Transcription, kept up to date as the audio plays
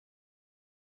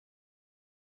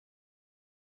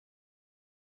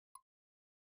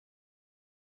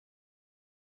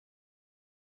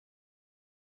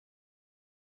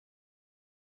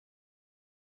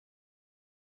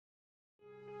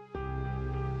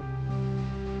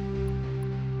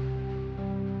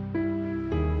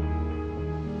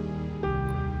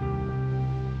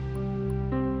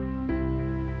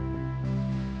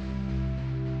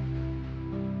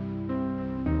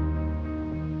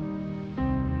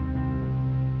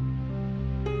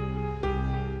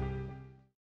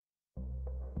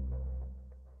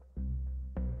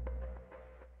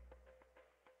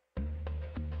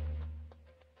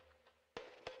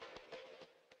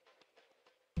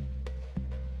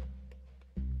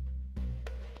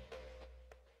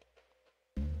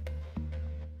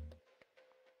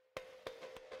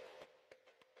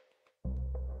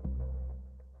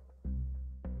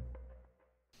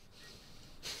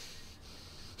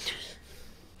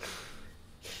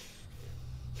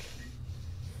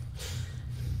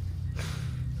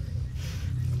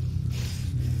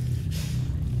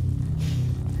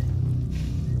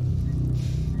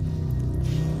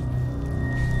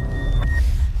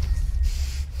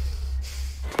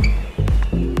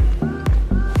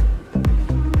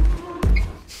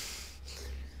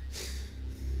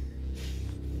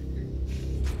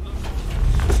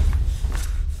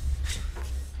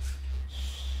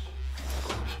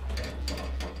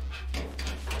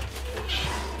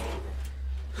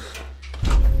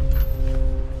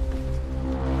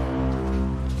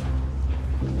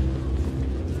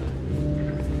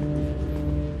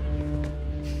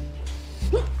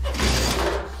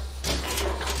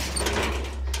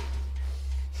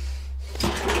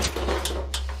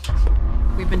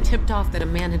been tipped off that a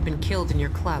man had been killed in your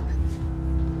club.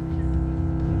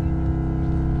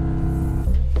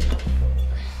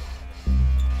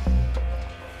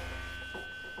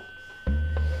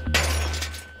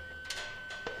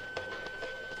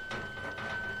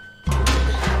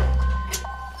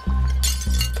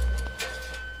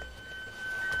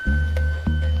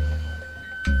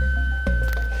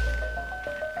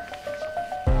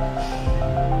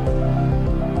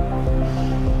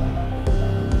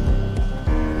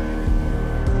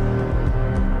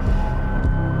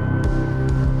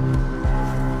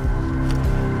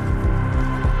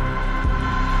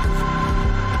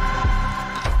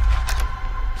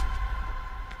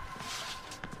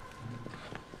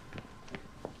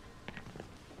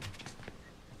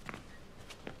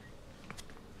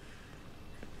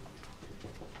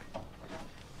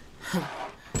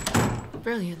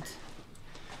 Brilliant.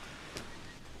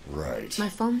 Right. My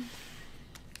phone?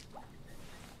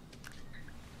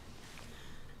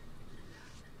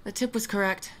 The tip was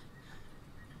correct.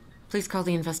 Please call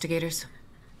the investigators.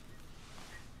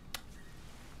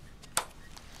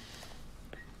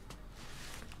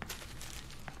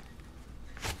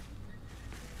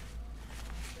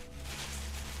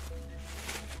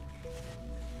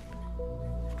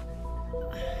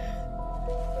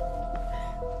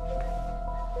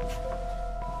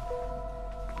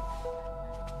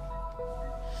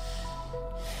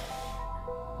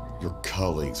 Your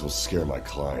colleagues will scare my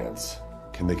clients.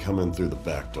 Can they come in through the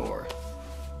back door?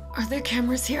 Are there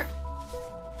cameras here?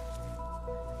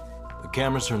 The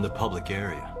cameras are in the public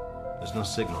area. There's no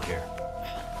signal here.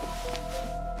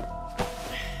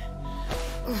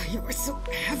 Oh, you are so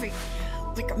heavy.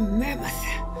 Like a mammoth.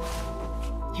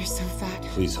 You're so fat.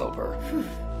 Please help her.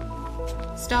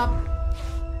 Stop.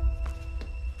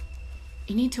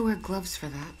 You need to wear gloves for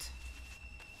that.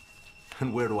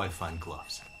 And where do I find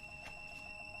gloves?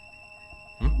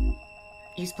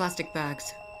 Use plastic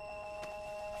bags.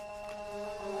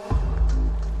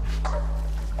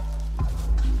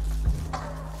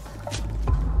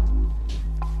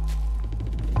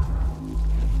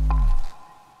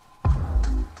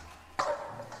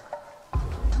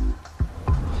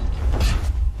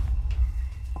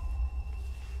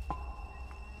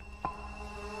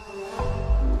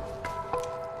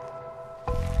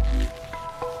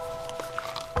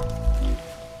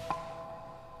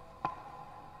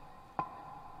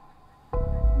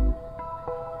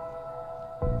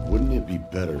 Wouldn't it be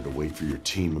better to wait for your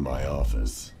team in my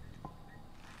office?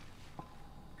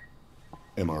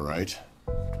 Am I right?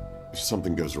 If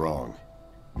something goes wrong,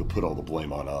 you'll put all the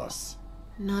blame on us.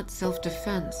 Not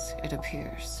self-defense, it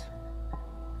appears.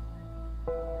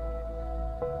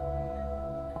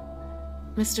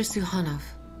 Mr. Suhanov,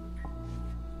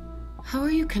 how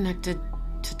are you connected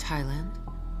to Thailand?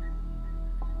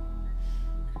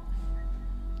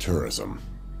 Tourism.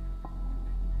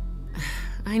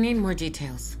 I need more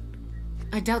details.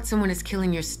 I doubt someone is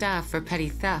killing your staff for petty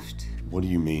theft. What do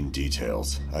you mean,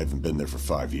 details? I haven't been there for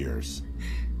 5 years.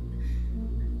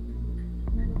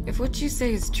 If what you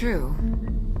say is true,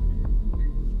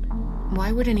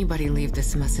 why would anybody leave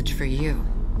this message for you?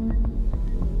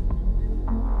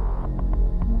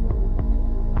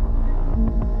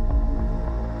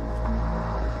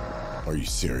 Are you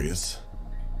serious?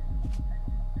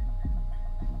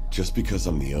 Just because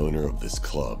I'm the owner of this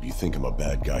club, you think I'm a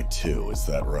bad guy too, is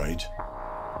that right?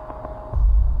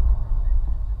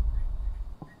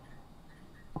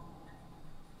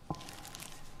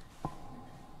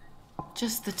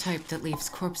 Just the type that leaves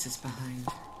corpses behind.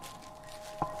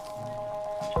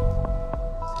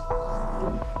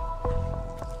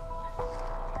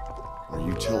 Are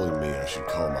you telling me I should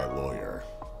call my lawyer?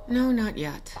 No, not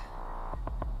yet.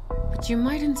 But you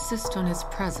might insist on his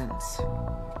presence.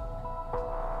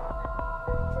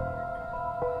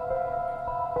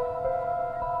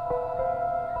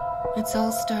 It's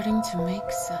all starting to make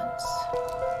sense.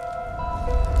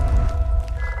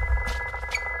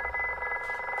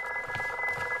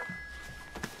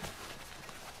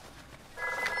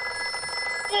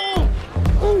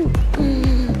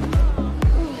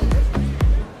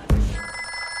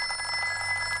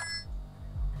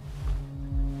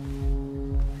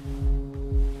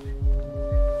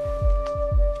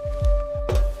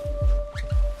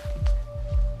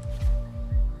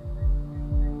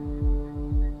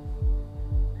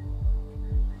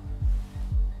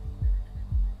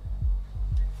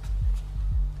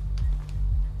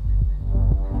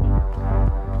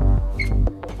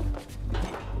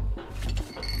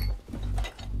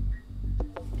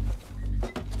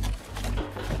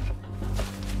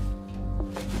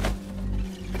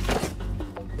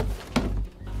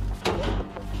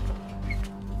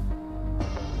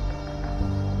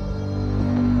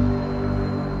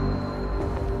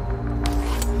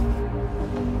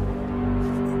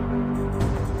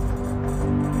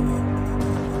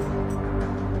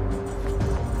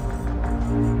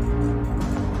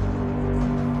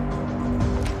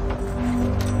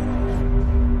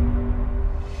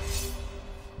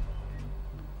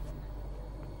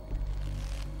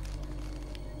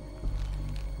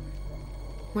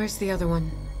 Where's the other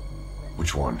one?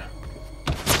 Which one?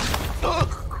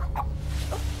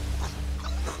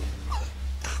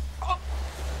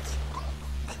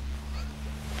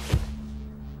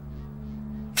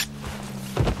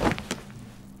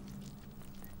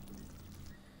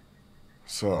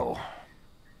 So,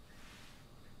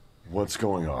 what's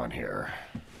going on here?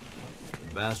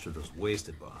 The bastard was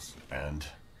wasted, boss. And?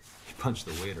 He punched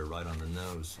the waiter right on the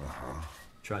nose.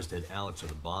 Tries to hit Alex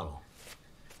with a bottle.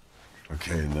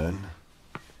 Okay, and then?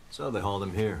 So they hauled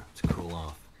him here to cool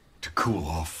off. To cool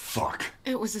off? Fuck.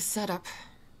 It was a setup.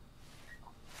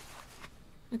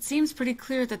 It seems pretty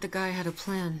clear that the guy had a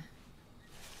plan.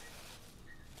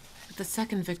 But the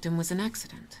second victim was an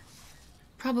accident.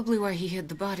 Probably why he hid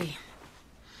the body.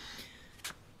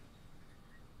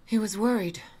 He was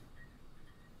worried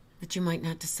that you might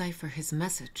not decipher his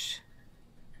message.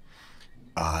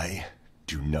 I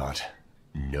do not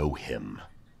know him.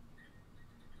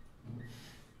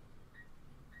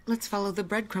 Let's follow the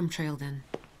breadcrumb trail then.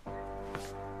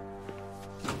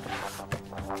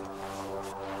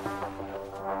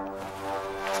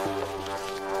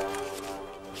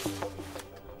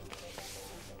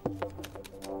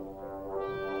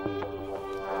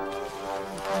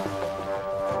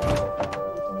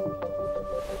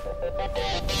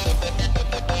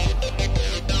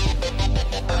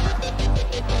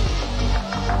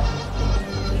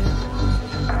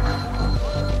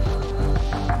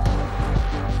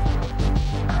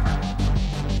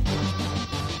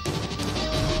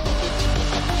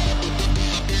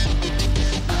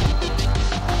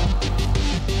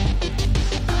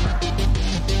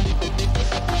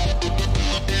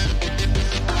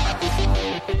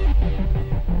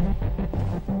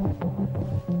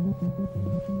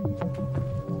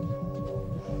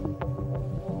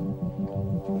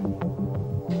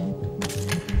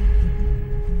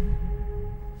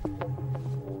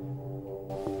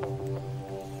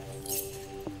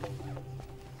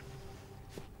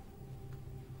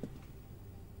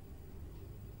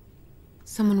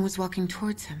 Someone was walking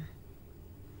towards him.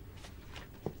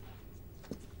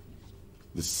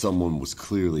 This someone was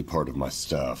clearly part of my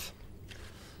staff.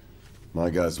 My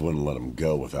guys wouldn't let him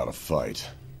go without a fight.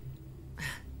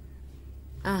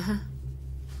 Uh-huh.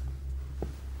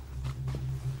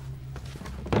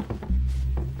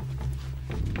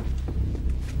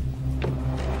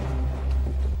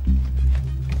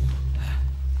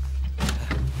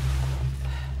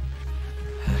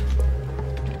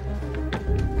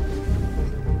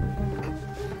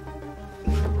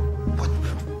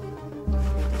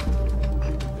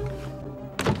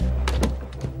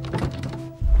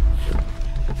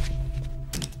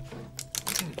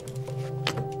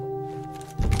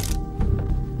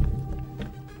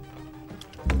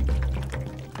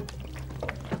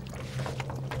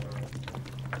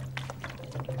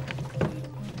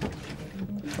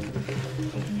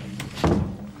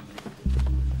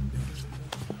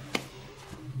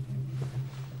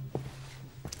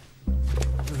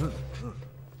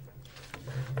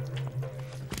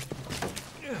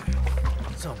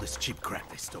 What's all this cheap crap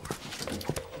they store?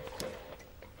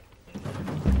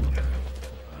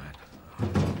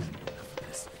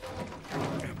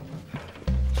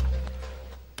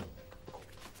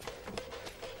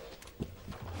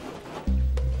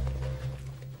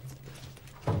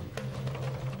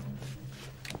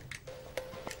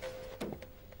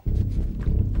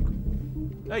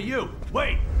 Hey, you!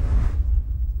 Wait!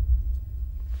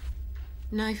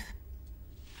 Knife.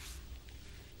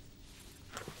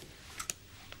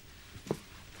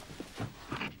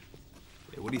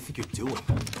 Hey, what do you think you're doing?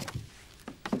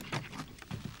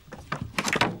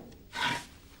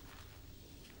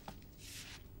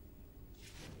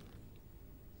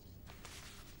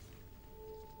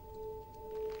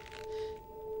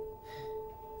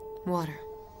 Water.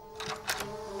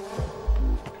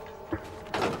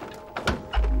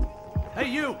 Hey,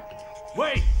 you!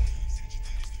 Wait!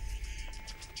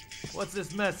 What's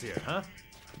this mess here, huh?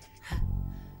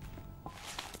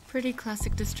 Pretty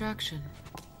classic distraction.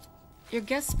 Your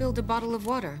guest spilled a bottle of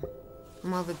water,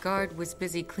 and while the guard was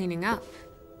busy cleaning up,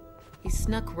 he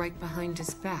snuck right behind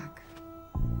his back.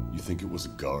 You think it was a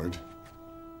guard?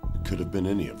 It could have been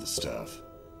any of the staff.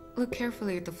 Look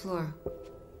carefully at the floor. Do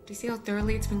you see how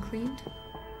thoroughly it's been cleaned?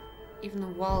 Even the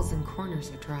walls and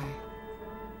corners are dry.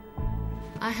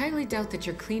 I highly doubt that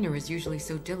your cleaner is usually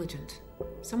so diligent.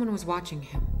 Someone was watching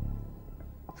him.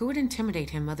 Who would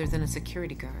intimidate him other than a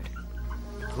security guard?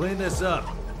 Clean this up.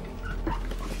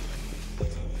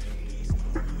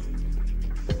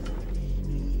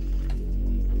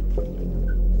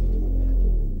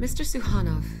 Mr.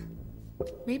 Suhanov,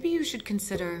 maybe you should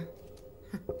consider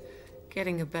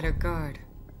getting a better guard.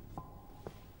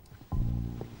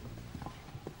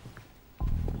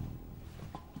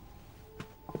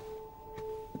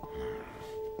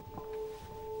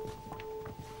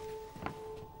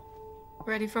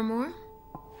 Ready for more?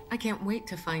 I can't wait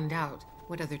to find out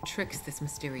what other tricks this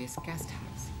mysterious guest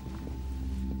has.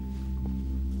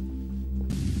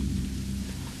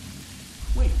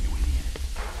 Wait, you idiot.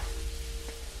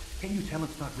 Can you tell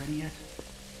it's not ready yet?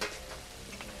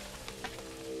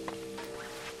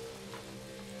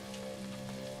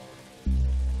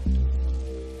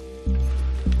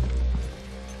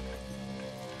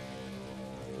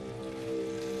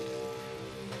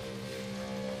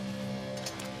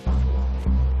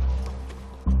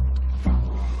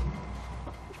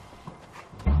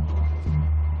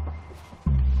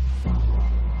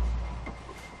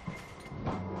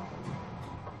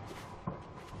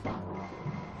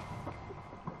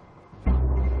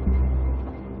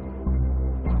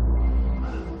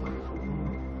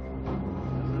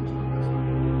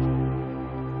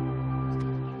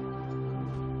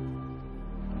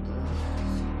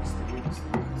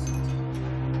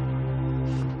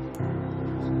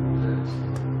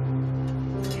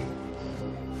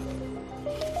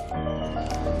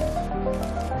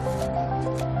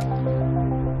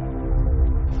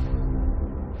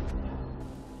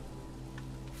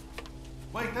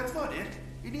 Wait, that's not it.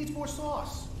 It needs more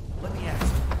sauce. Let me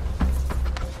ask.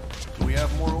 Do we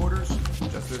have more orders?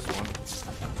 Just this one.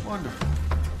 Wonderful.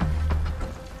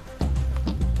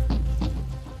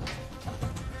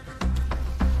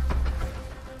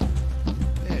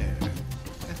 There.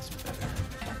 That's better.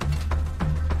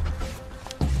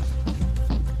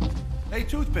 Hey,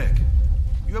 Toothpick.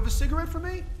 You have a cigarette for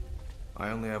me? I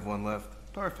only have one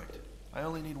left. Perfect. I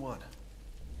only need one.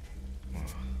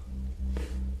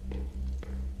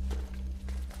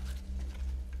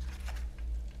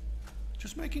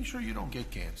 Just making sure you don't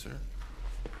get cancer.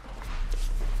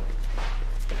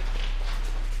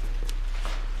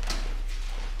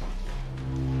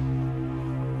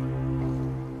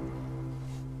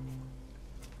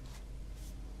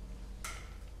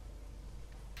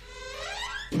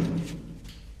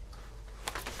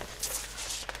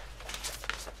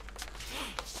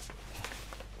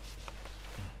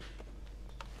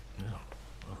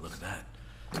 Oh, look at that.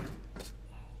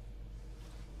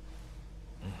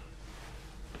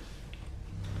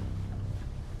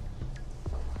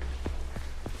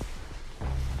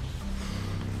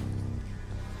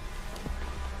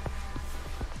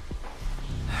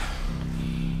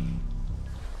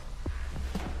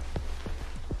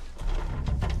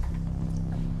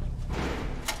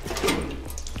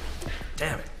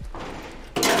 Damn it.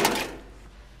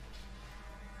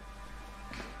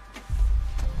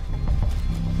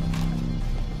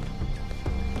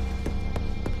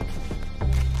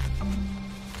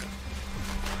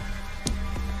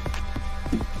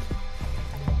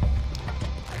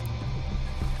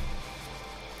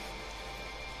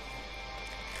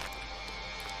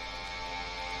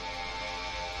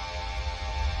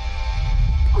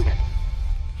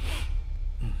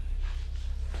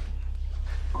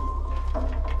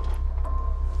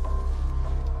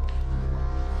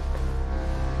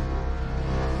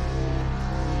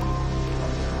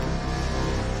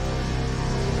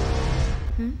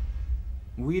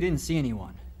 We didn't see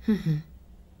anyone.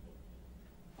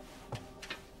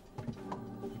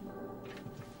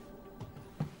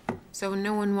 So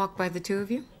no one walked by the two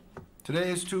of you? Today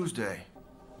is Tuesday.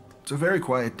 It's a very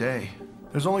quiet day.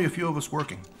 There's only a few of us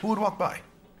working. Who would walk by?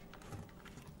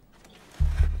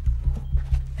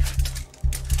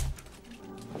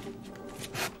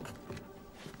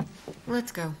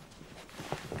 Let's go.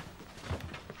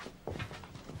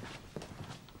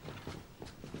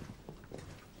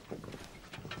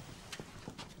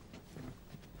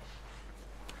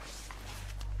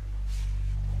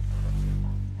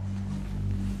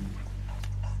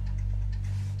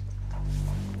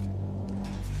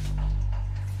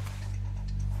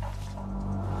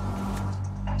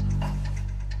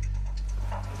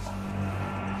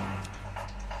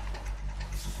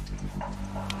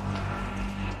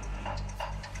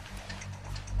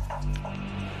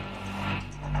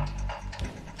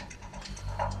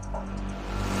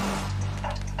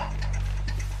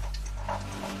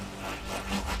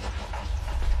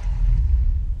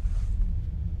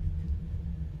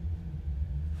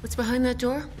 What's behind that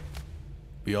door?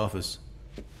 The office.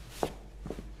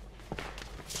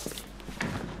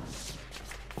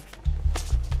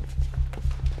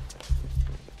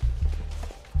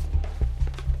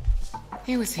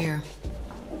 He was here.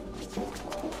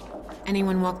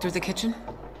 Anyone walk through the kitchen?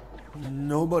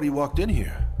 Nobody walked in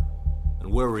here.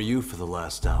 And where were you for the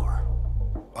last hour?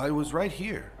 I was right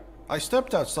here. I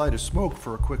stepped outside to smoke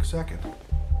for a quick second.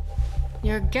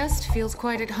 Your guest feels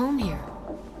quite at home here.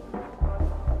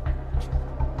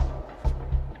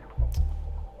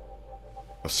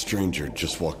 A stranger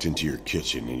just walked into your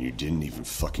kitchen and you didn't even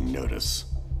fucking notice.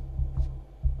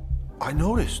 I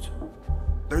noticed.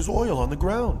 There's oil on the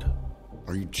ground.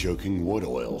 Are you joking? What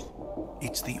oil?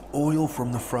 It's the oil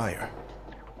from the fryer.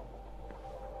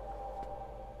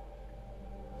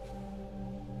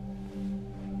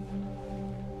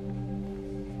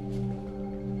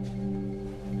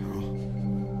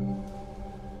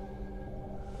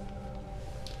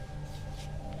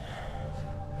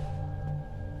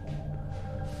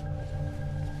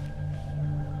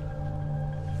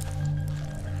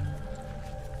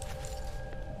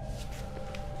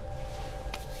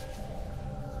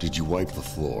 Did you wipe the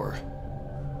floor?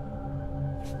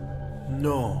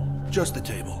 No, just the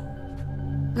table.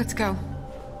 Let's go.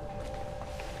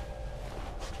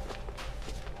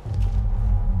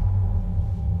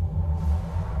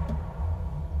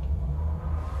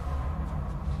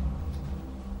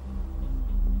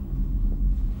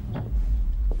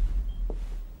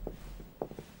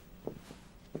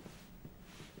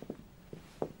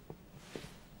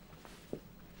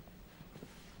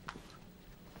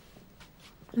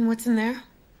 And what's in there?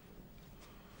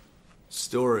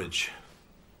 Storage.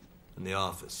 In the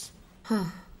office. Huh.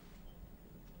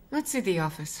 Let's see the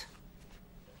office.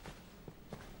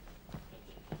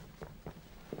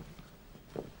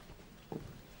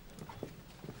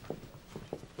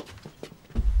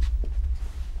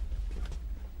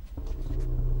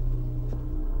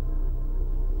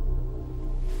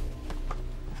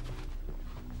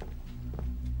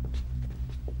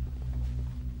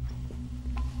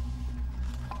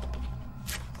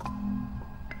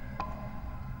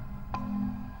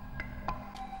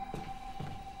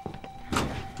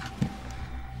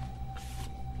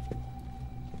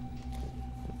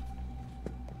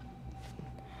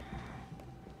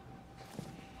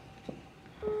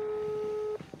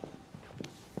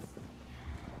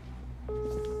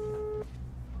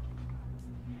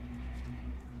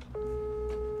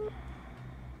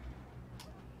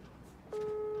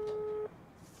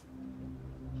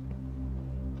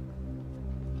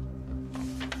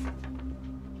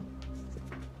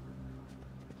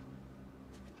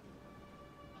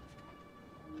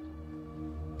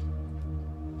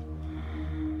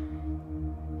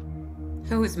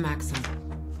 Who is Maxim?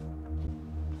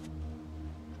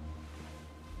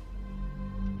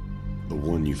 The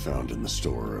one you found in the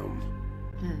storeroom.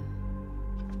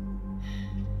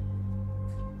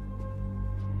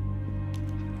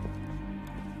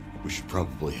 We should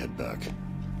probably head back.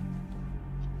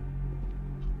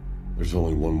 There's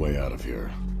only one way out of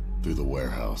here. Through the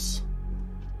warehouse.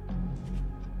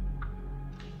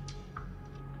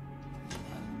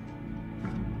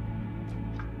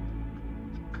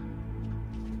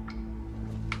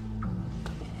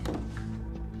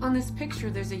 On this picture,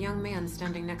 there's a young man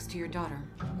standing next to your daughter.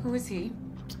 Who is he?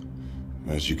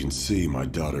 As you can see, my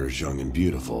daughter is young and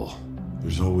beautiful.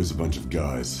 There's always a bunch of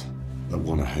guys that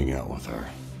want to hang out with her.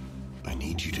 I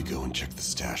need you to go and check the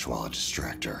stash while I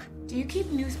distract her. Do you keep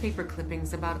newspaper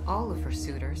clippings about all of her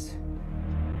suitors?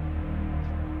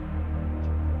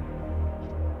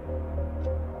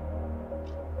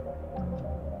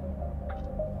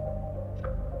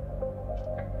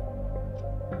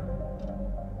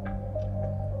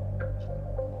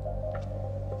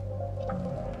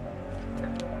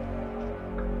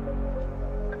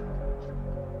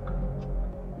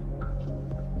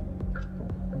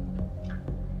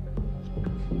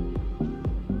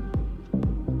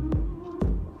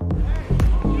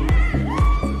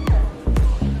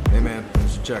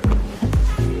 Check.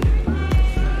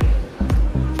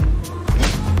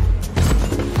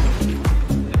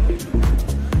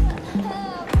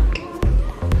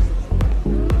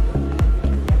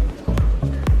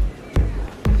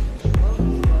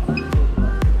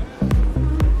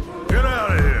 Get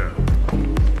out of here!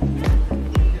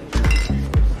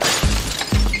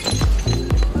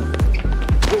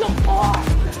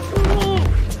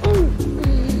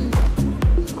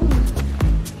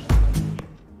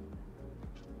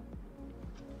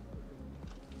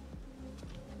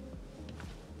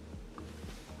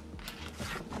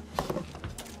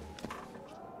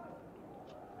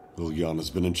 Liliana's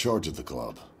been in charge of the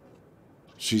club.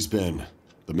 She's been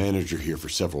the manager here for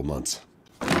several months.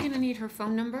 Are you gonna need her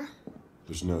phone number?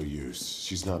 There's no use.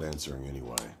 She's not answering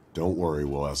anyway. Don't worry,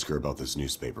 we'll ask her about this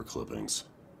newspaper clippings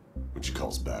when she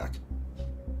calls back.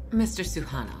 Mr.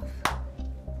 Suhanov.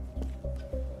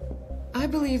 I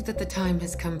believe that the time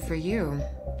has come for you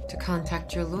to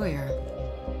contact your lawyer.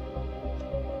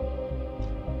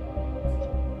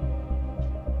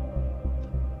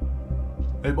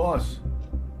 Hey, boss.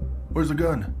 Where's the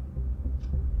gun?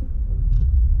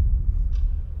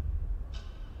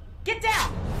 Get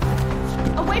down!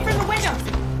 Away from the window!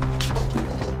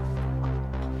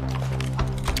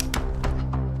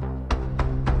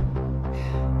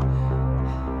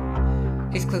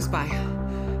 He's close by.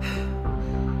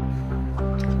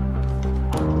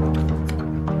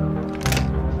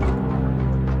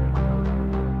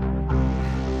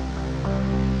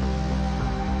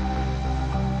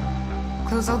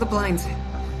 Close all the blinds.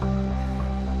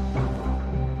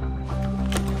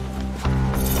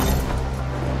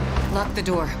 Lock the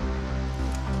door.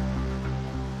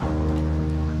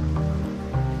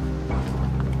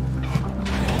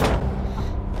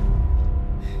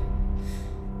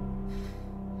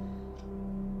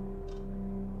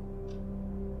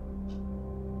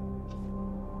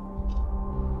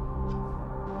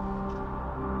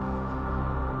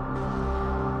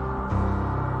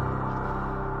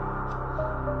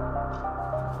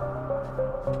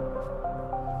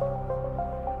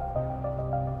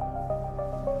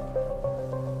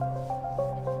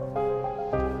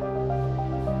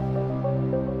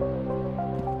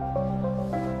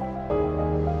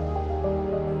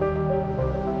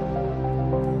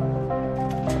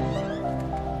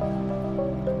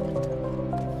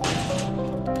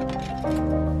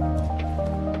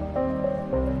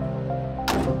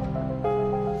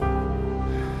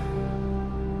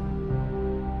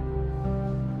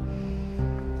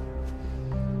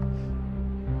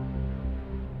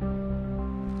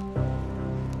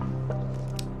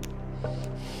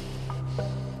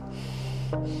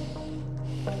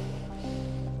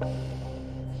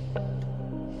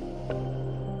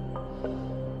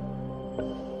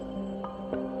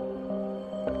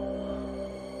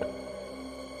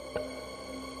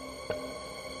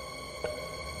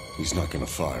 He's not gonna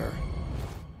fire.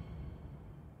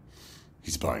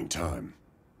 He's buying time.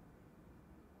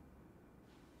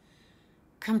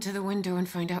 Come to the window and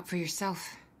find out for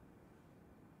yourself.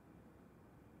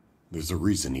 There's a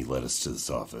reason he led us to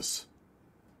this office.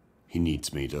 He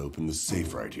needs me to open the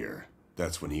safe right here.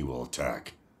 That's when he will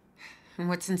attack. And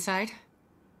what's inside?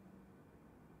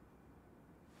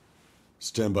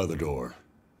 Stand by the door.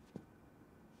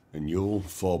 And you'll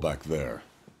fall back there.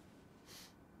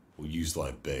 We'll use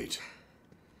live bait.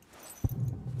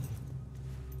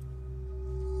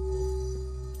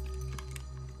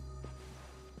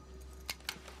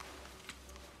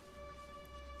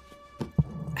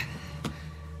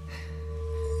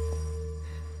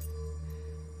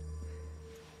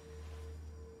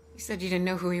 You said you didn't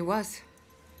know who he was.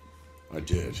 I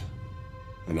did.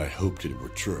 And I hoped it were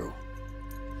true.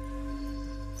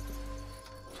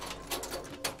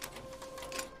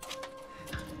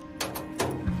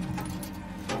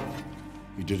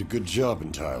 He did a good job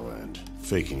in Thailand,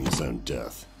 faking his own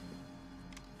death.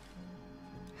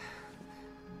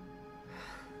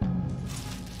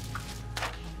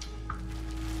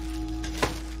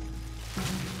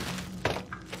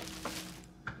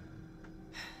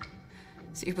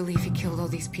 So you believe he killed all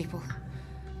these people?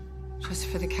 Just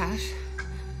for the cash?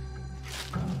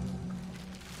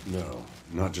 No,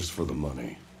 not just for the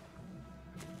money.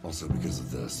 Also because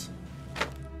of this.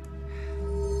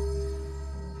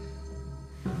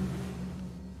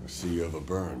 I see you have a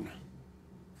burn.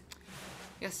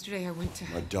 Yesterday I went to...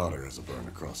 My daughter has a burn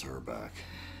across her back.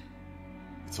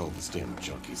 It's all this damn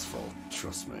junkie's fault,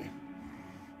 trust me.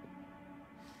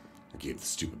 I gave the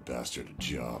stupid bastard a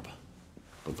job.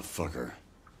 But the fucker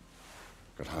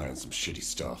got high on some shitty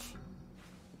stuff.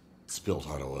 Spilled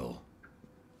hot oil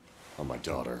on my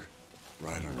daughter,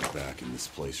 right on her back in this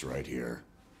place right here.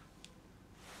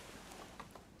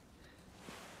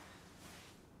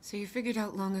 So you figured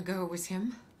out long ago it was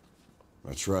him?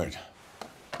 That's right.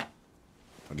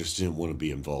 I just didn't want to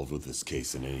be involved with this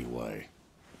case in any way.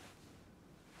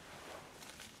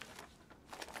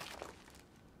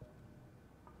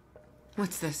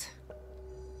 What's this?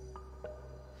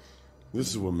 This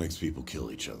is what makes people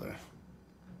kill each other.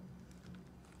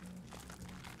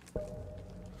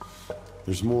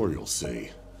 There's more you'll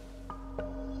see.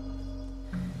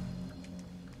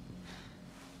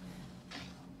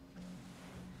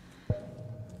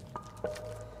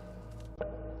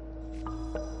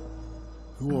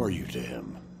 Who are you to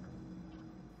him?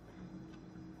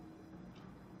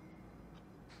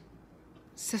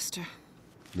 Sister.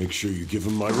 Make sure you give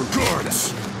him my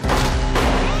regards!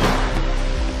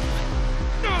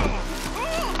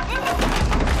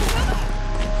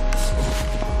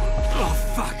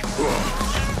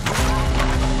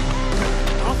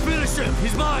 I'll finish him!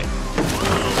 He's mine!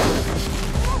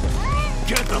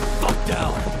 Get the fuck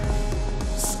down!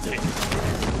 Stay.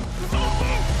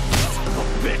 Son of a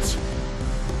bitch!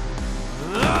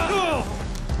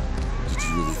 Did you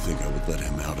really think I would would let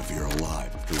him out of here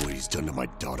alive after what he's done to my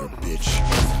daughter, bitch.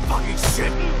 Fucking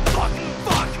shit! Fuck!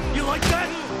 Fuck! You like that?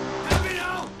 Have me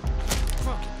now?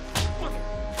 Fuck!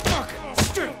 Motherfucker!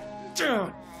 Straight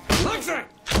down! Like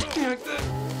that! Like that!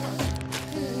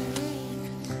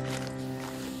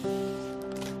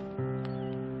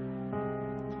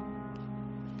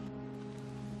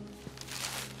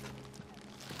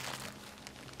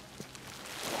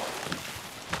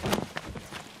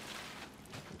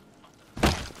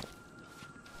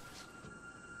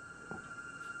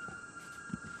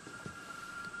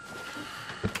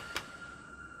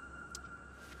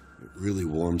 It really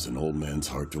warms an old man's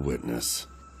heart to witness.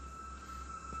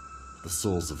 The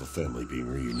souls of a family being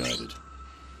reunited.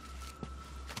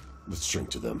 Let's drink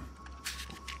to them.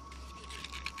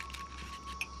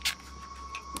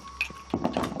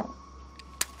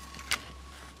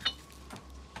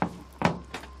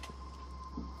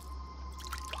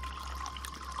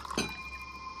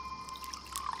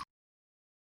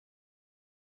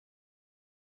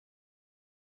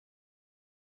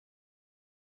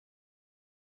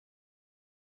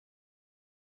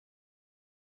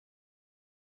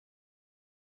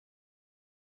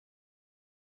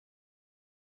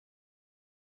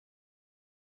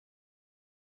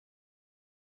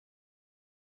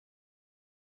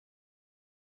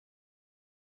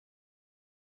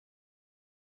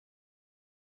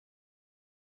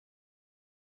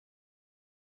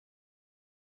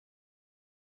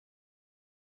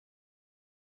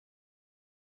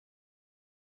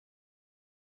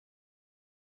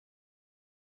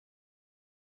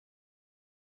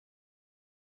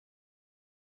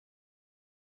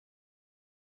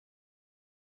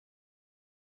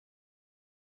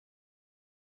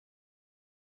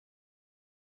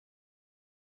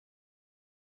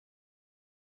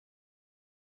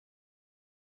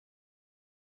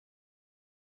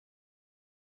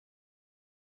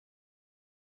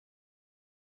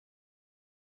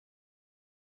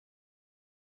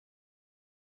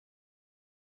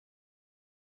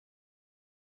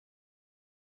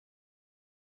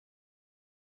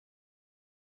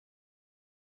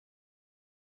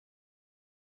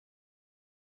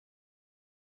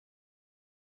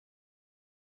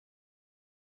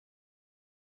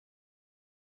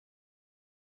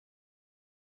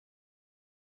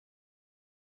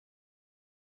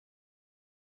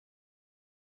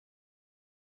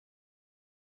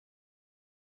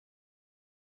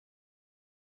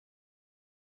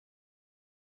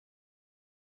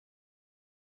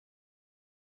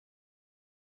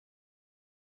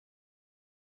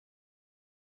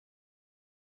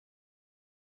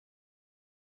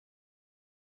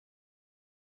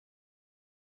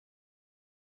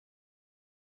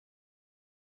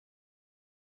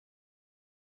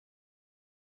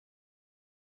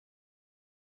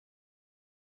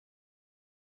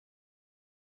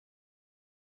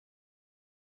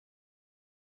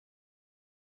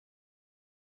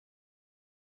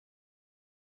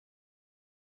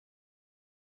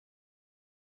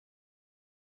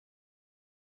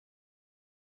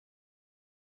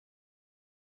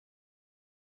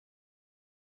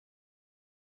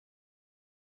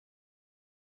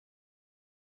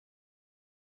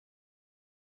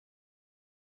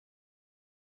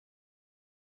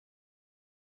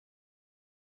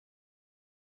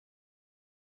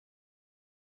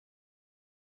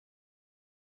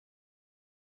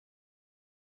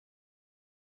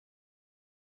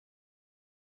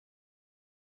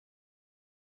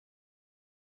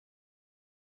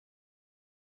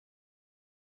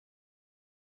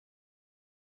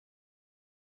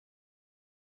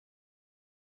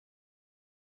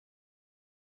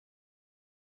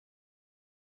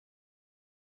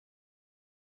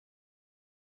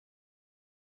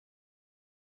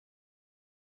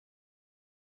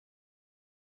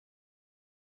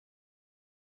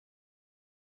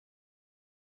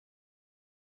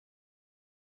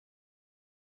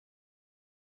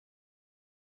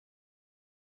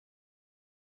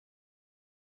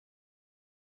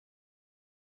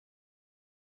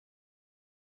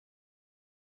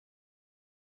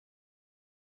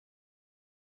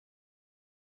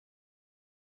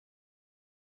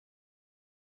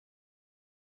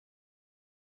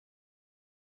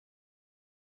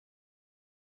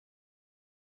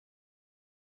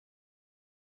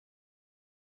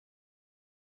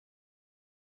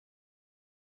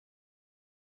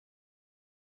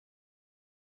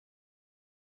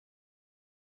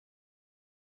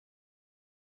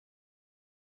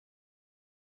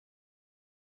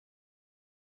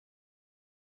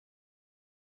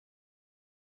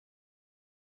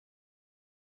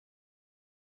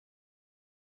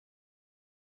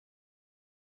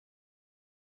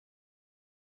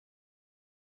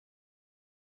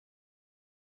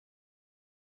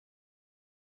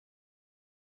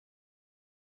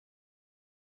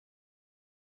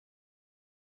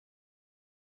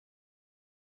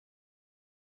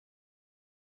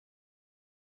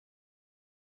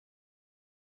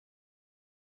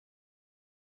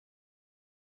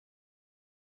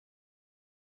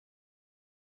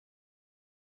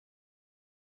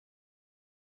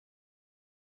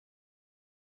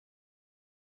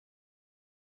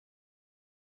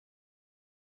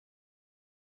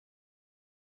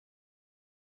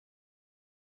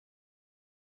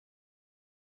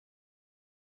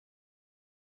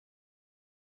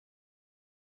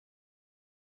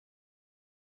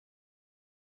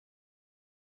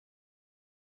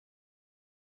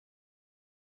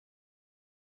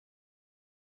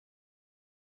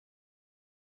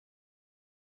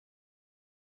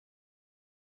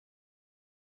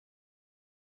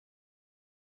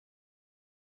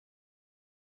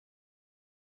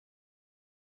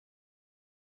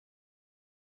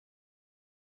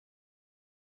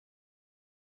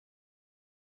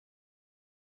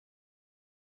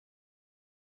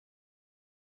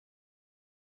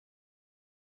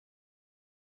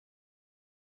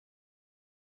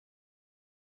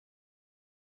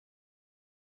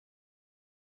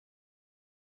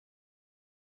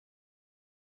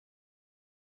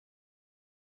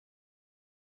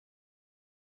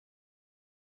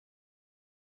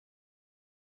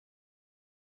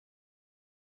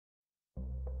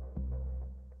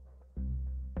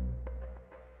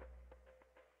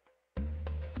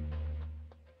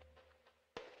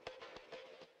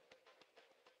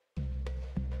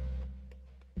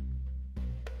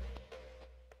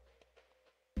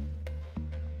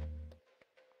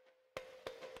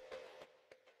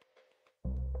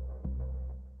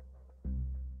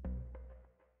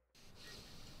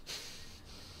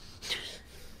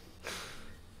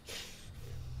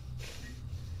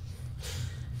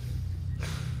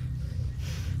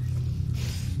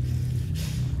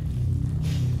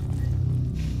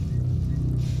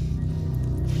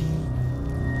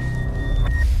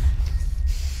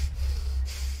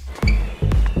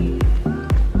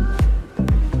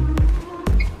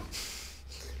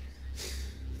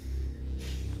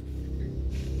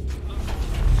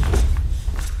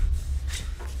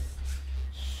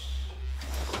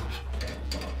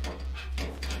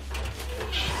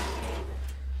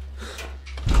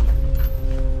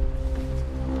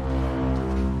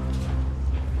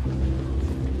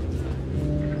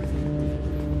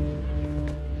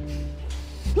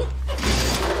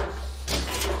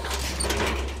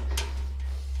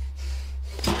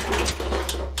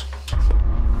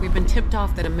 tipped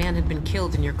off that a man had been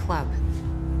killed in your club.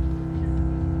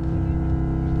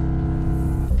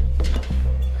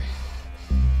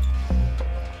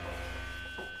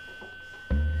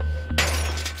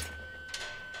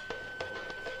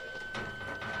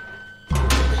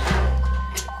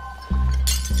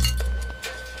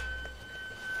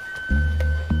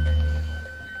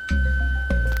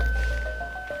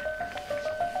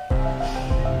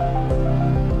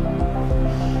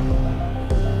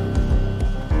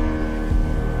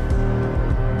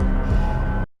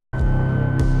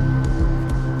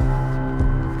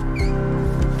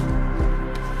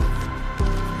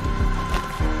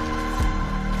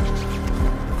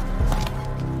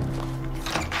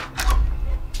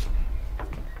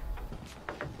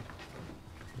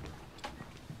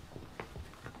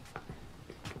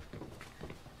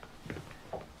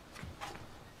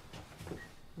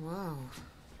 Whoa.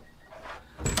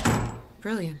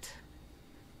 Brilliant.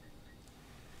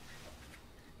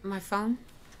 My phone?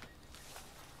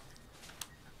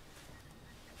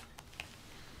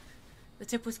 The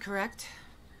tip was correct.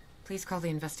 Please call the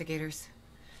investigators.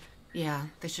 Yeah,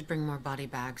 they should bring more body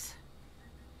bags.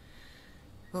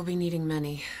 We'll be needing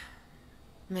many.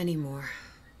 Many more.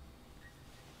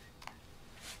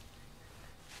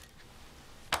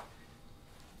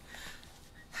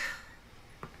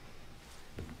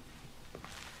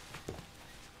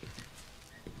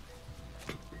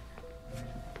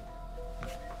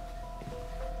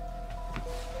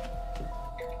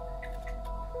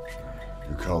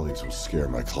 Your colleagues will scare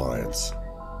my clients.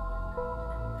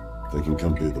 They can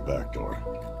come through the back door.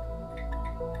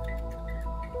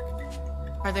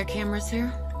 Are there cameras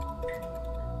here?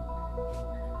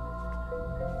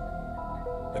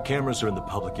 The cameras are in the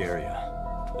public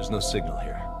area. There's no signal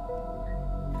here.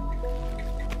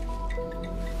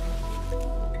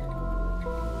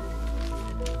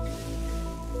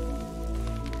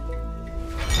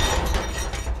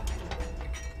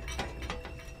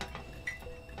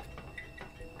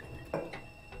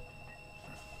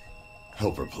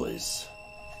 Help her, please.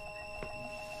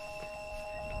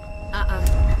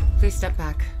 Please step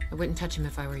back. I wouldn't touch him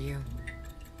if I were you.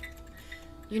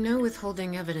 You know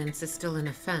withholding evidence is still an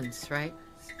offense, right?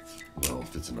 Well,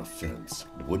 if it's an offense,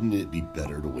 wouldn't it be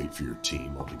better to wait for your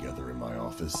team all together in my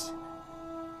office?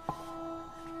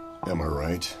 Am I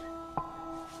right?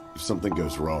 If something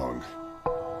goes wrong,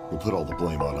 you'll put all the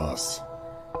blame on us.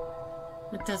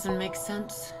 It doesn't make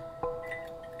sense.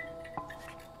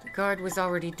 The guard was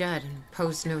already dead and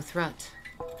posed no threat.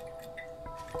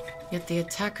 Yet the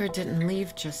attacker didn't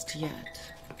leave just yet.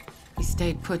 He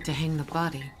stayed put to hang the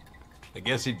body. I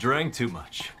guess he drank too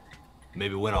much.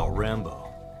 Maybe went all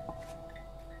Rambo.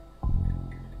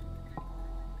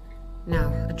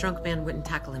 No, a drunk man wouldn't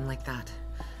tackle him like that.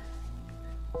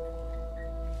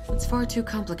 It's far too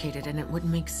complicated and it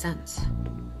wouldn't make sense.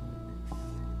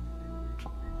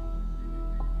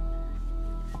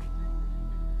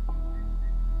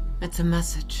 It's a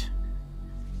message.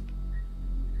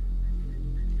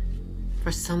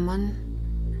 For someone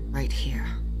right here.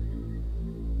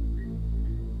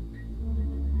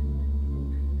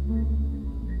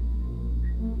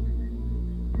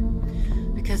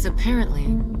 Because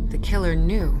apparently, the killer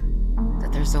knew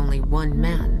that there's only one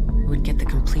man who would get the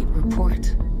complete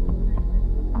report.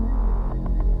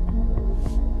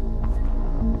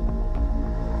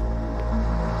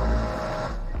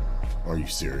 Are you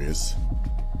serious?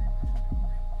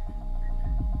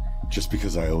 Just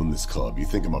because I own this club, you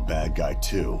think I'm a bad guy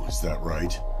too, is that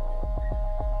right?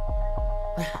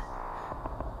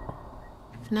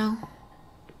 No.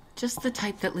 Just the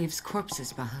type that leaves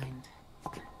corpses behind.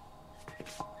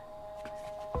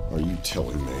 Are you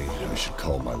telling me I should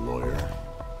call my lawyer?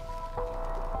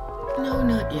 No,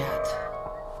 not yet.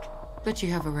 But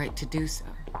you have a right to do so.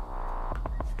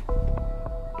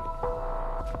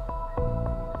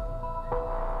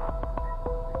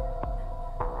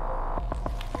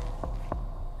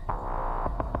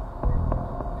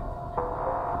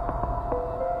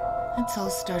 It's all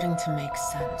starting to make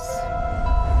sense.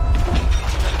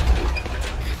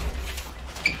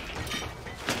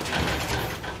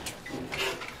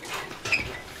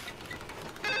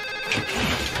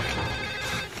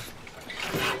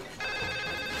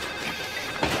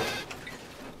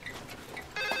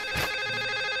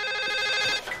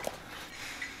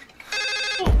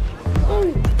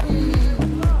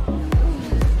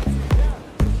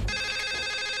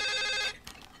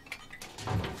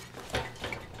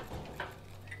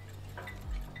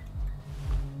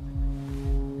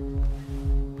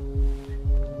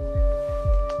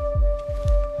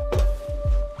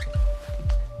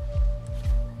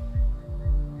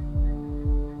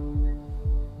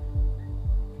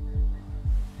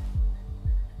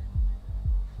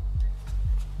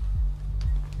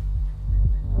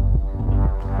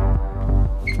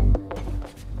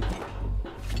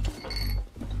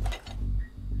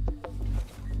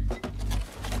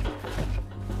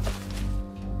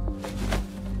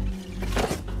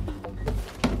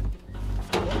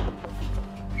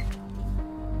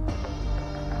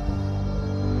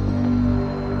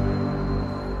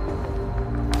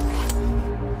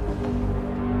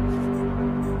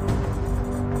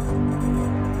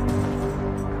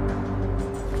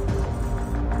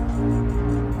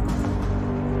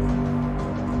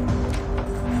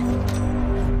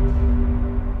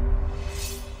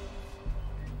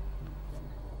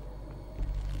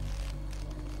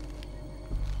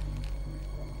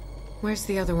 Where's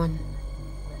the other one?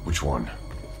 Which one?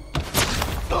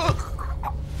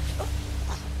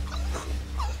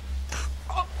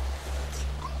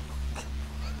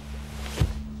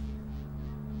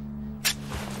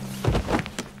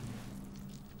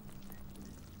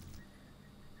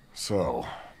 So,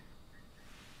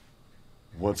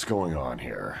 what's going on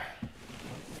here?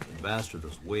 The bastard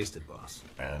was wasted, boss.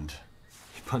 And?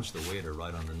 He punched the waiter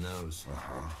right on the nose.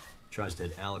 Tries to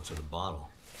hit Alex with a bottle.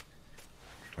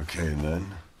 Okay, and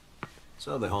then?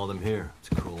 So they hauled him here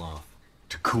to cool off.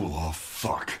 To cool off?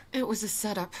 Fuck. It was a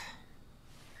setup.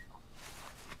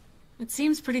 It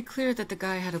seems pretty clear that the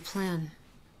guy had a plan.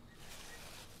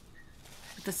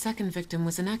 But the second victim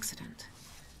was an accident.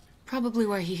 Probably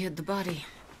why he hid the body.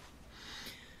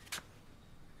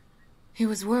 He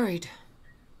was worried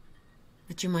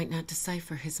that you might not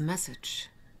decipher his message.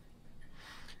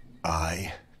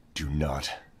 I do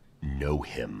not know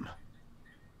him.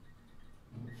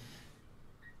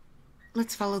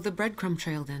 Let's follow the breadcrumb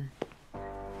trail then.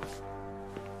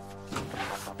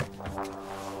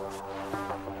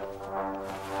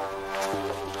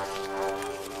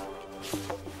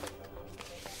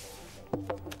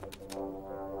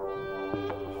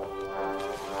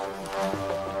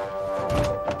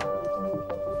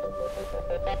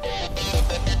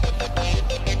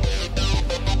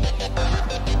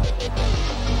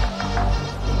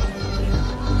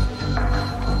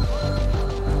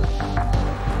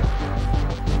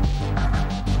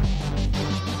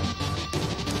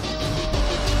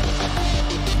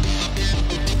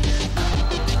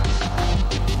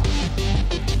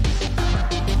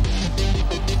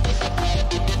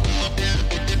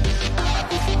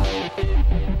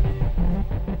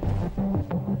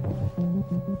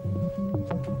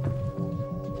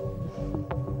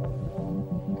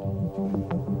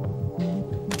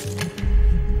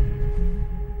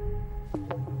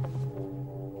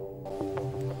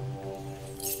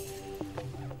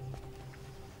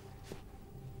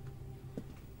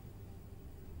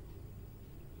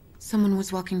 Someone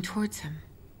was walking towards him.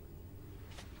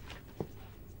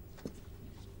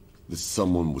 This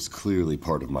someone was clearly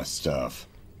part of my staff.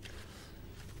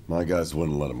 My guys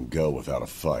wouldn't let him go without a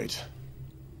fight.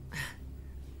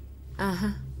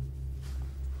 Uh-huh.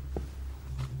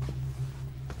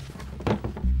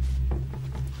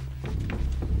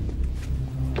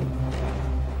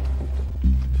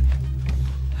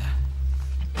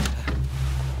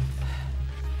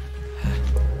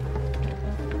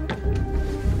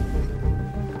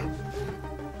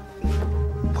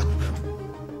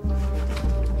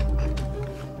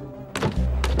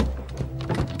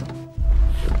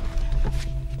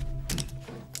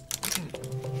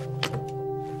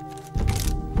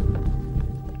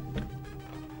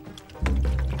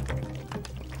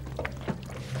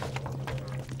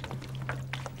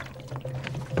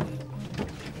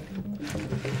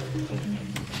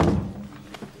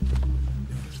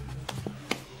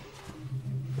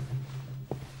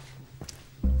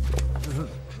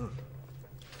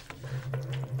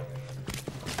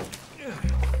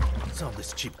 What's all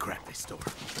this cheap crap they store?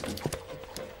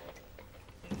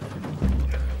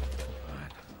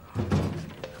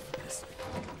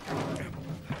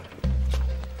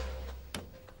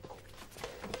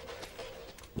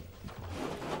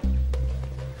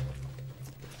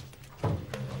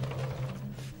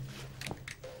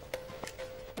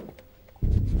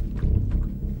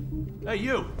 Hey,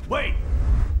 you! Wait!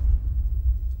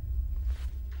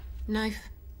 Knife.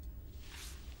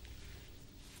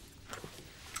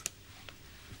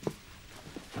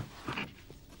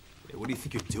 Hey, what do you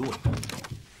think you're doing?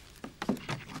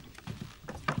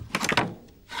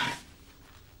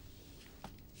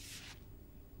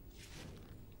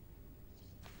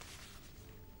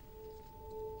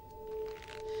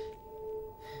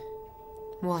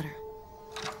 Water.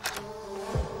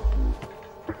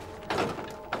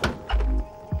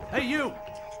 Hey, you!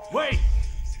 Wait!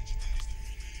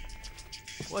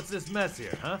 What's this mess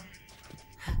here, huh?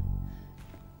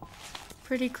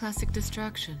 Pretty classic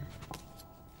distraction.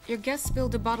 Your guest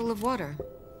spilled a bottle of water,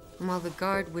 and while the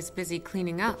guard was busy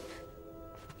cleaning up,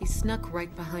 he snuck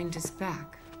right behind his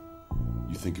back.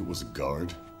 You think it was a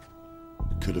guard?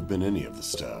 It could have been any of the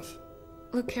staff.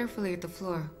 Look carefully at the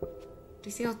floor. Do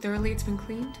you see how thoroughly it's been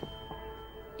cleaned?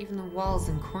 Even the walls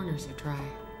and corners are dry.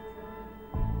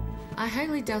 I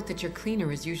highly doubt that your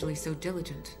cleaner is usually so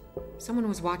diligent. Someone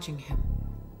was watching him.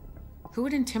 Who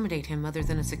would intimidate him other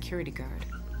than a security guard?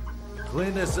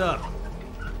 Clean this up.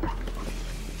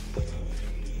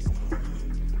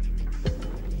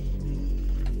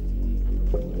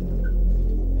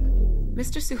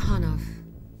 Mr. Suhanov,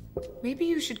 maybe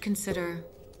you should consider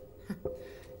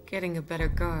getting a better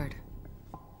guard.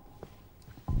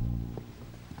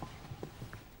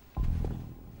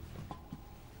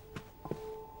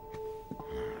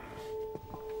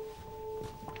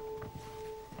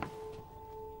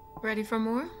 Ready for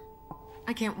more?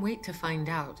 I can't wait to find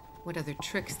out what other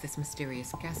tricks this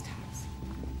mysterious guest has.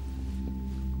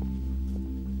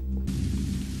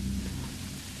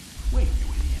 Wait, you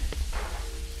idiot.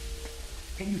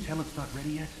 Can you tell it's not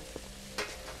ready yet?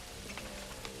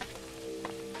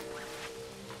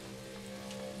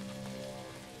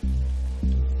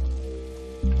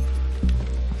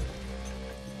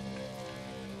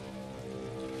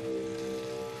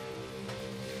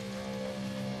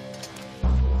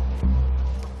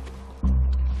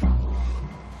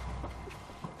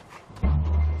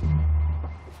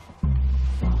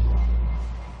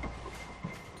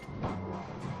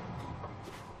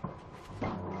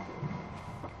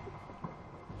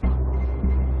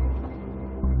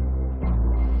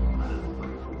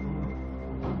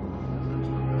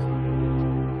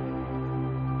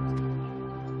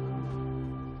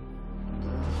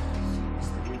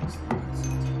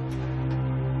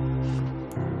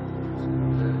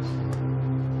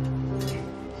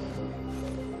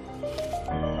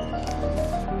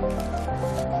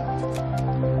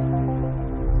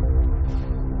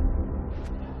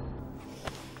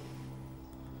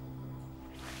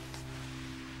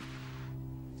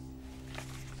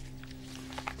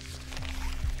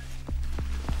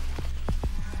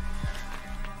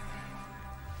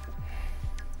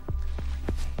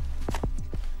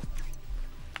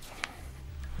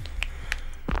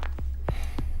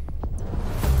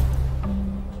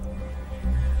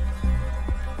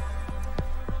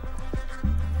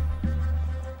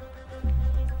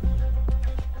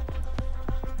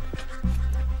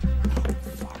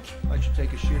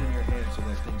 Take a shit in your hand so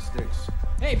that thing sticks.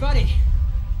 Hey, buddy!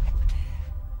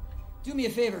 Do me a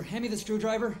favor, hand me the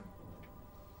screwdriver.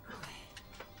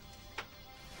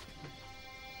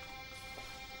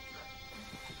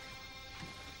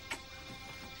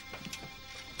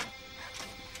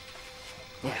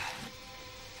 Yeah.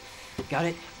 Got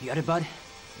it? You got it, bud?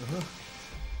 Uh-huh.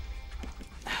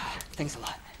 Thanks a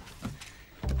lot.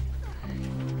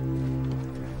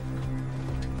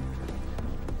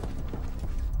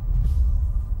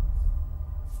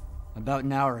 About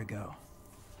an hour ago.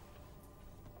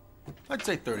 I'd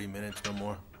say 30 minutes, no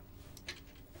more.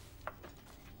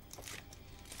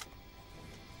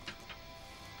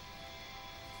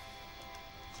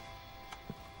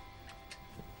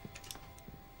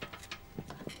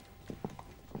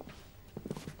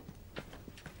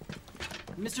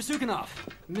 Mr. Sukhanov!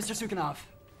 Mr. Sukhanov.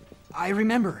 I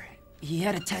remember. He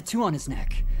had a tattoo on his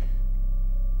neck.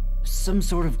 Some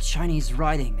sort of Chinese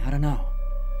writing, I don't know.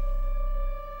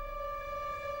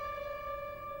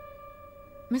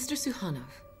 Mr.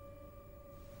 Sukhanov,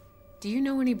 do you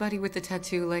know anybody with a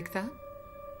tattoo like that?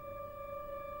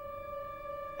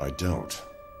 I don't.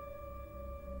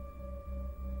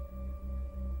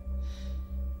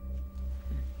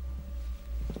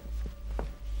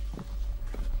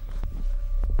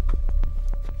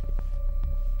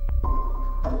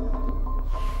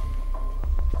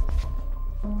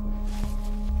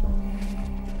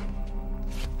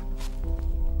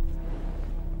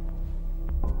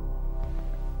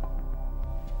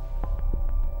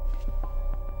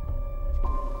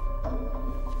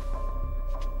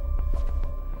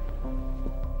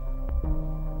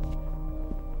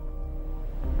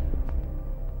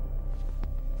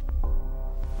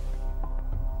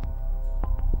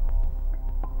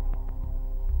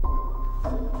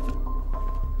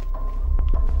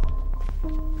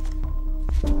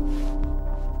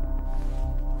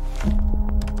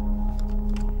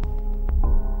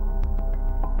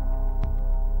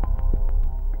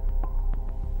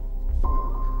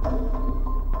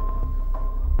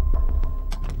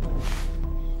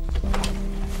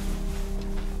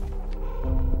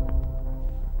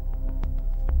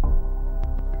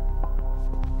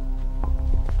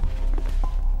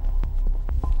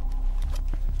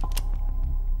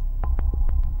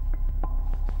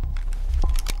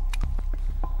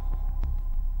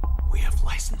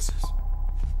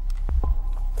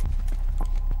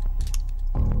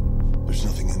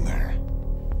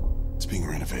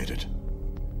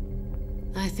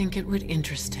 I think it would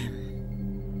interest him.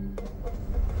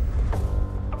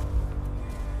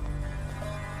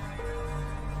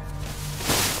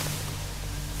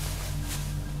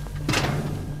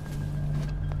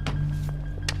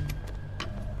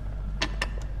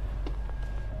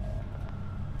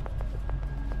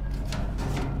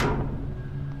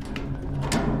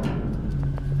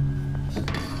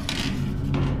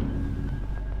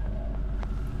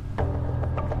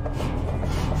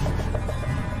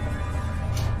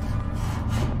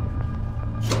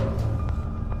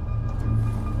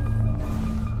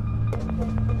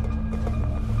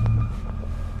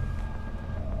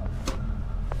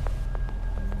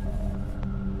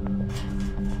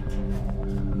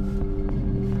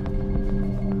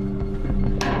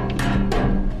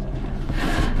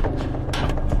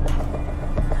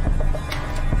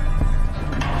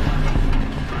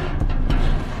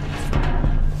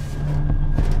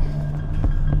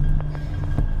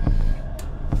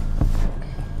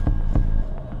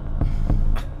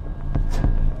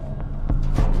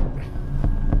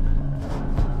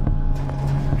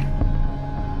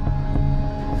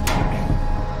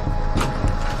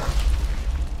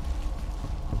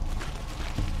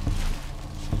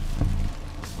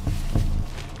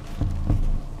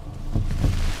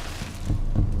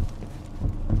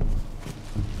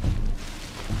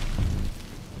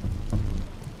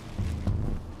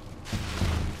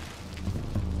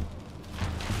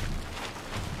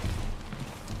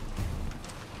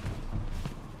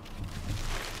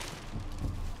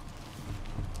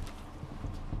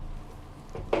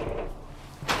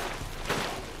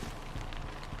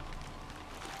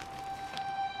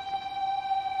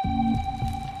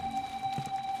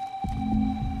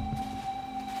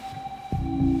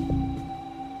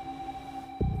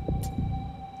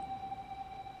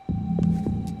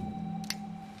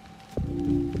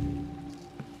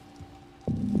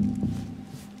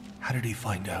 How did he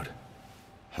find out?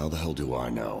 How the hell do I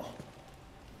know?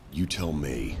 You tell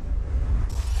me.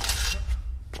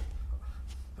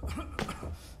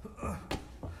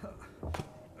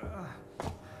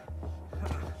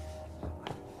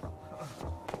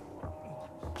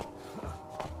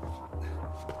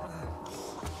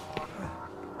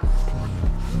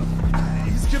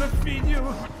 He's gonna feed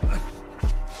you.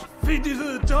 Feed you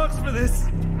to the dogs for this.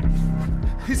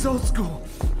 He's old school,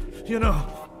 you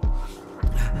know.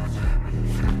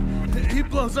 He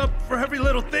blows up for every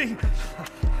little thing.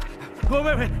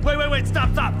 Wait, stop,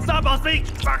 I'll speak.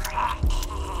 Fuck.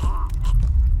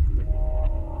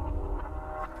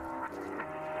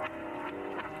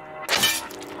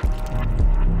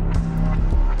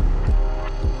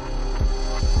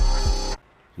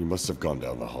 You must have gone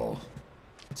down the hall.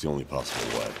 It's the only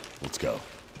possible way. Let's go.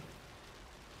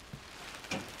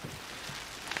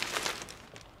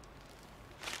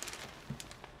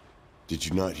 Did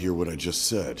you not hear what I just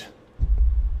said?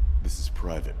 This is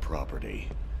private property.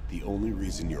 The only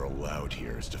reason you're allowed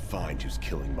here is to find who's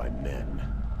killing my men.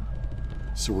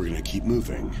 So we're gonna keep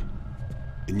moving.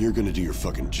 And you're gonna do your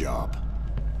fucking job.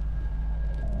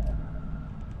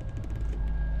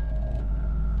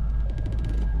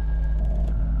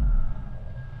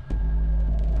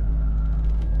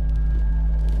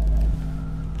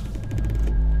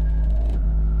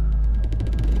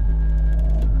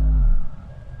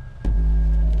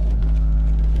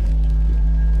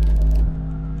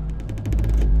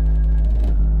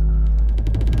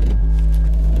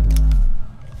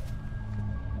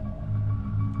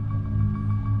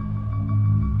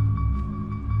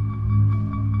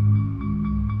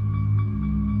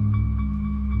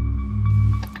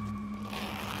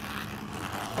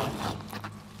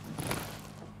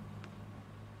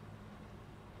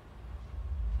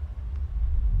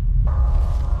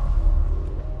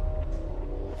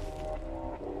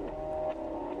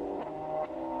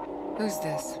 Who's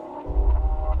this?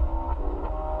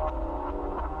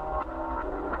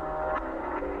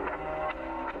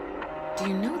 Do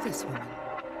you know this woman?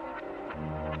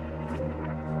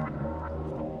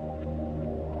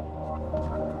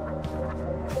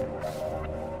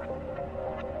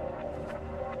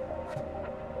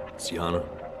 Sienna?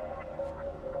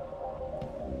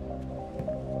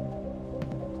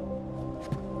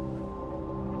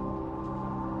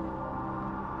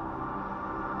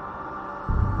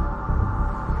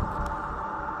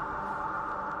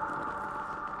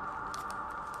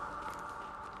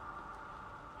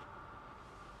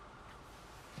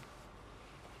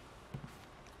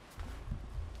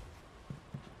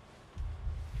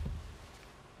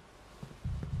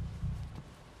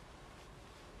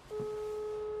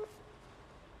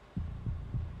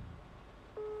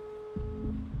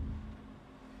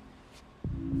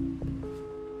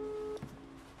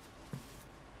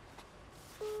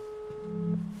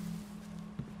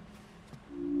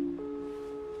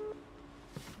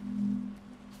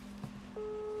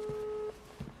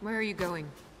 Where are you going?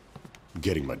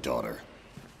 Getting my daughter.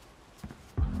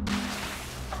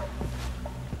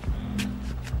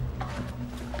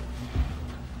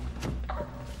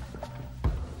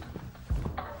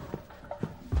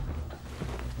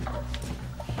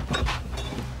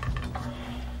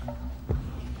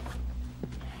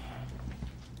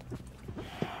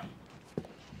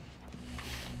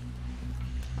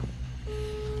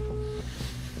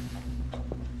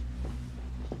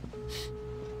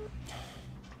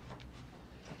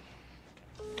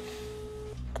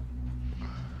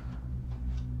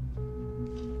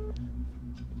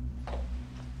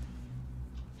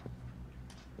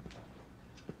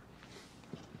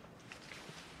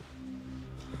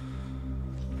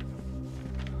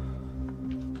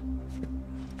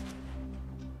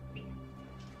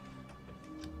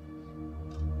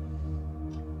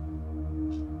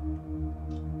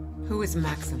 Who is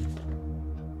Maxim?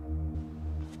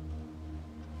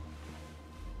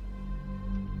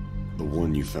 The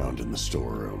one you found in the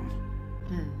storeroom.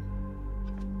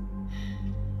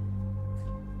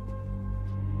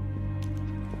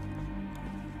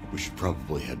 We should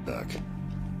probably head back.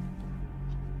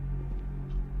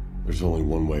 There's only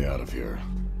one way out of here.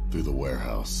 Through the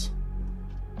warehouse.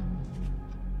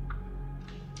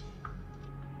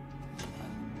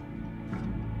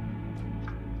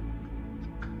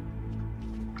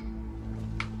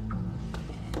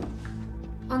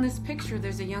 On this picture,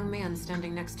 there's a young man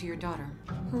standing next to your daughter.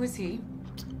 Who is he?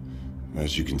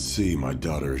 As you can see, my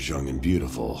daughter is young and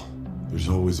beautiful. There's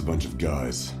always a bunch of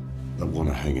guys I want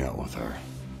to hang out with her.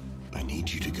 I need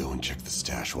you to go and check the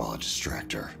stash while I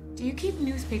distract her. Do you keep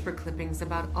newspaper clippings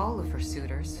about all of her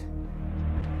suitors?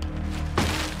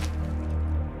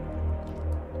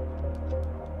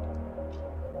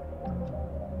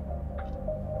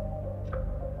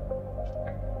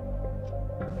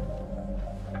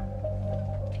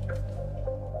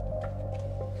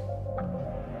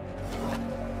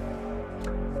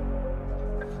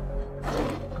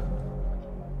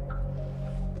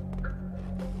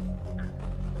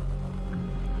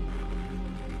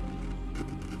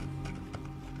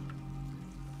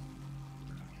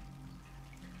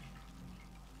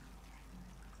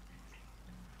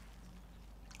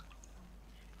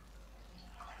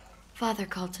 Father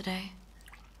called today.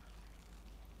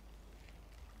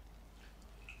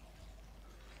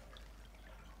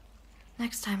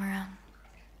 Next time around,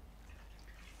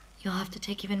 you'll have to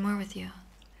take even more with you.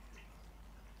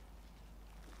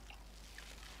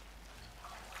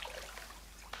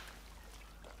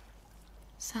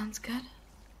 Sounds good?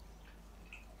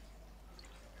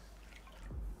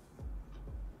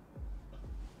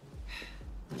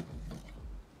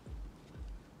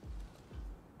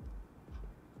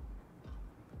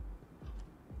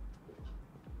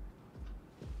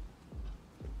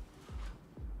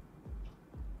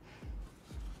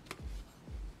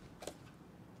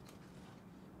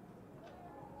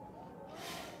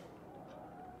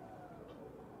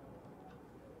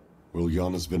 Well,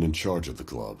 Yana's been in charge of the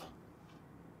club.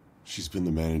 She's been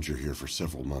the manager here for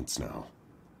several months now.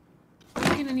 Are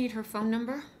you gonna need her phone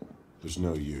number? There's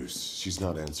no use. She's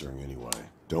not answering anyway.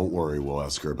 Don't worry, we'll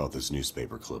ask her about this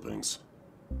newspaper clippings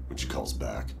when she calls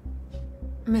back.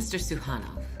 Mr.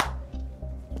 Suhanov,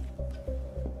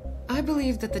 I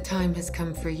believe that the time has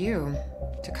come for you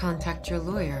to contact your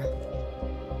lawyer.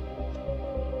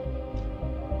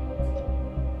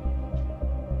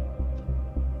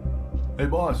 Hey,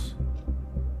 boss.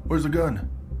 Where's the gun?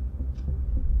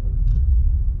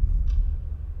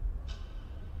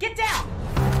 Get down!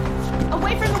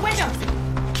 Away from the windows!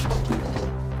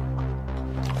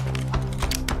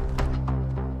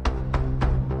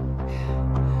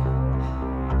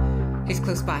 He's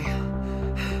close by.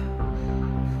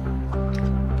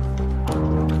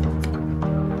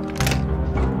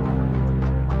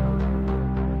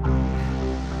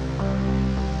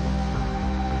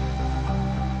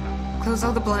 Close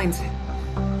all the blinds.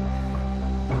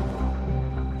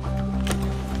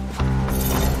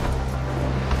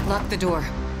 Lock the door.